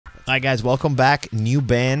Hi guys, welcome back. New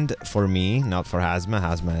band for me, not for Hasma.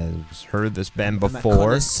 Hasma has heard this band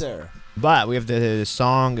before. But we have the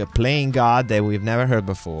song Playing God that we've never heard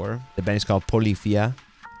before. The band is called Polyphia.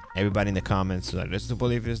 Everybody in the comments is like, listen to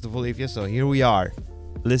Polyphia, listen to Polyphia. So here we are.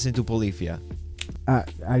 Listen to Polyphia.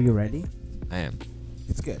 Are you ready? I am.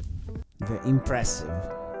 It's good. Very impressive.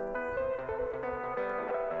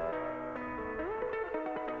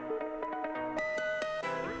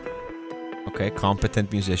 Okay,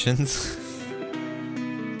 competent musicians.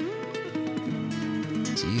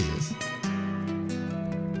 Jesus.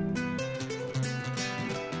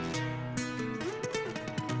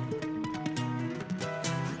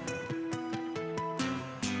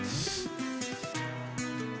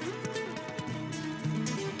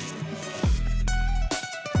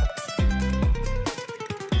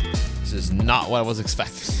 This is not what I was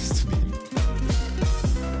expecting this to be.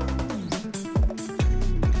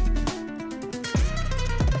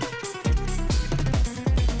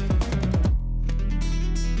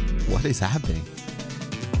 What is happening?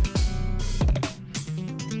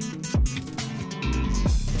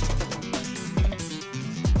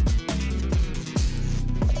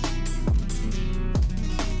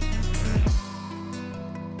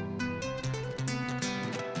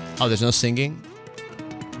 Oh, there's no singing?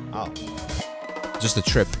 Oh. Just a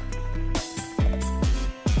trip.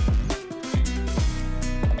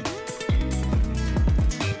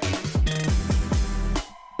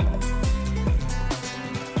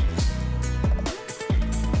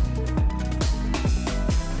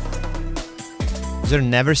 Is there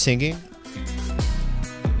never singing?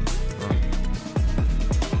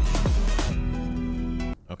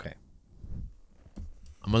 Okay.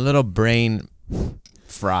 I'm a little brain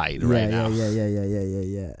fried right now.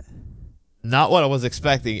 Yeah. Not what I was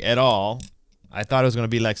expecting at all. I thought it was gonna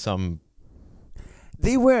be like some.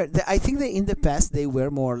 They were. I think that in the past they were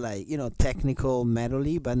more like, you know, technical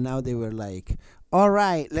metal-y, but now they were like, all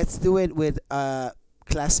right, let's do it with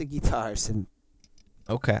classic guitars and.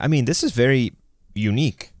 Okay, I mean this is very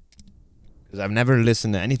unique because I've never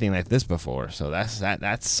listened to anything like this before. So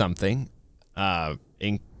that's something.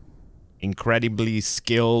 Incredibly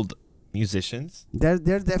skilled musicians. They're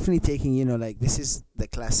definitely taking, you know, like this is the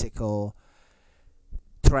classical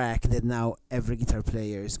track that now every guitar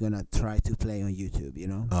player is gonna try to play on YouTube, you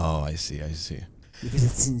know? Oh, I see. Because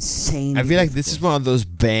it's insane. I feel like this is one of those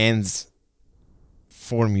bands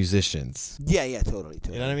for musicians. Yeah, totally.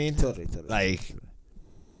 You know what I mean? Totally. Like,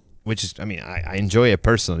 which is, I mean, I enjoy it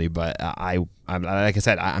personally, but I'm like I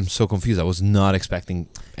said, I'm so confused. I was not expecting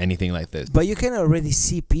anything like this. But you can already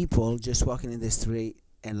see people just walking in the street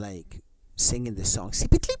and like singing the song.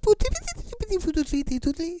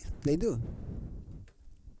 They do.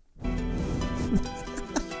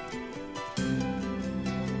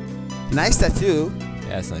 Nice tattoo.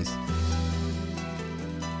 Yeah, it's nice.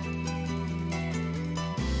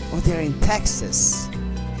 Oh, they're in Texas.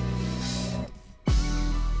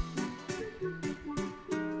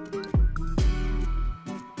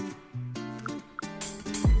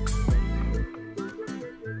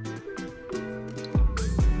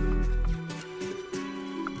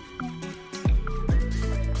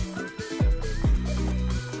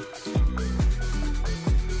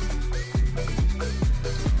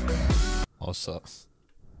 Also,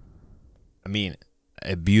 I mean,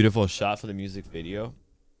 a beautiful shot for the music video,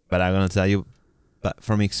 but I'm gonna tell you, but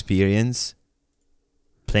from experience,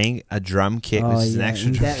 playing a drum kit, which is an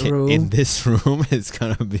extra drum kit in this room, is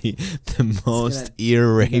gonna be the most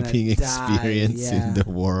ear-raping experience in the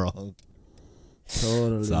world.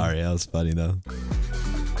 Totally. Sorry, that was funny though.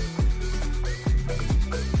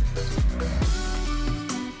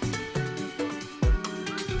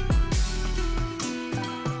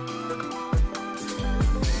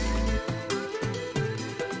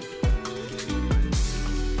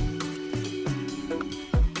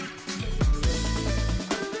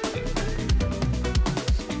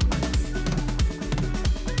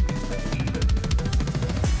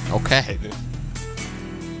 Okay, dude.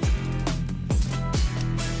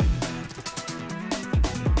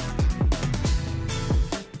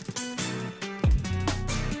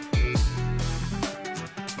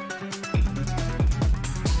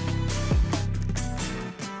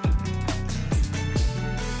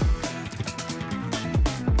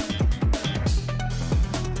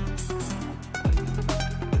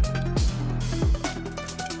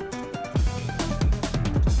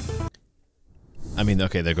 I mean,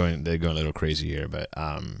 okay, they're going a little crazy here, but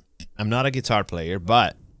I'm not a guitar player,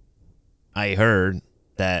 but I heard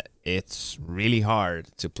that it's really hard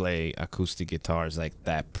to play acoustic guitars like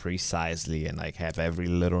that precisely and like have every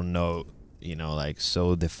little note, you know, like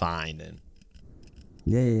so defined. And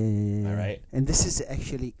Yeah. All right. And this is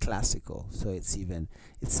actually classical, so it's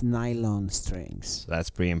nylon strings. So that's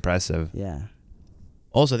pretty impressive. Yeah.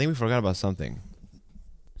 Also, I think we forgot about something.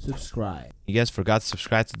 Subscribe. You guys forgot to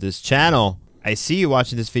subscribe to this channel. I see you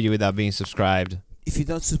watching this video without being subscribed. If you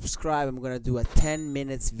don't subscribe, I'm gonna do a 10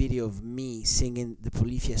 minutes video of me singing the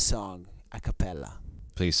Polyphia song a cappella.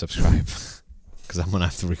 Please subscribe, because I'm gonna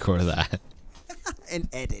have to record that. And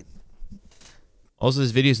edit. Also,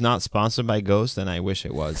 this video is not sponsored by Ghost, and I wish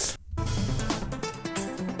it was.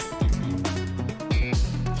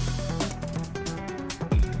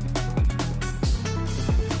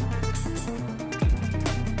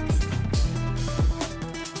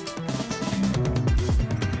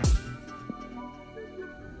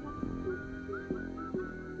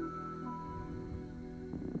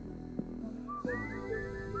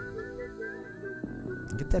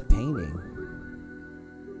 Look at that painting.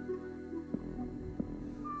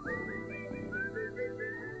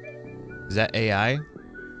 Is that AI? I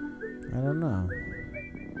don't know.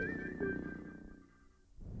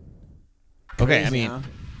 Okay, I Crazy, mean, huh?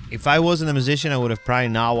 if I wasn't a musician, I would have probably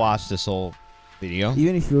not watched this whole video.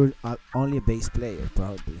 Even if you're only a bass player,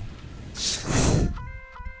 probably.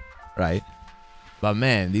 Right? But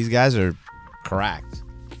man, these guys are cracked.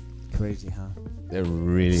 Crazy, huh? They're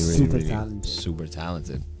really Super really talented. super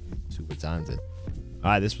talented. Super talented.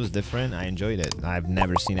 Alright, this was different. I enjoyed it. I've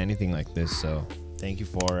never seen anything like this, so thank you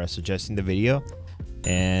for suggesting the video.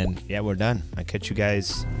 And yeah, we're done. I'll catch you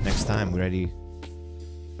guys next time. We already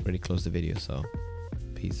closed the video, so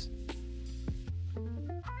peace.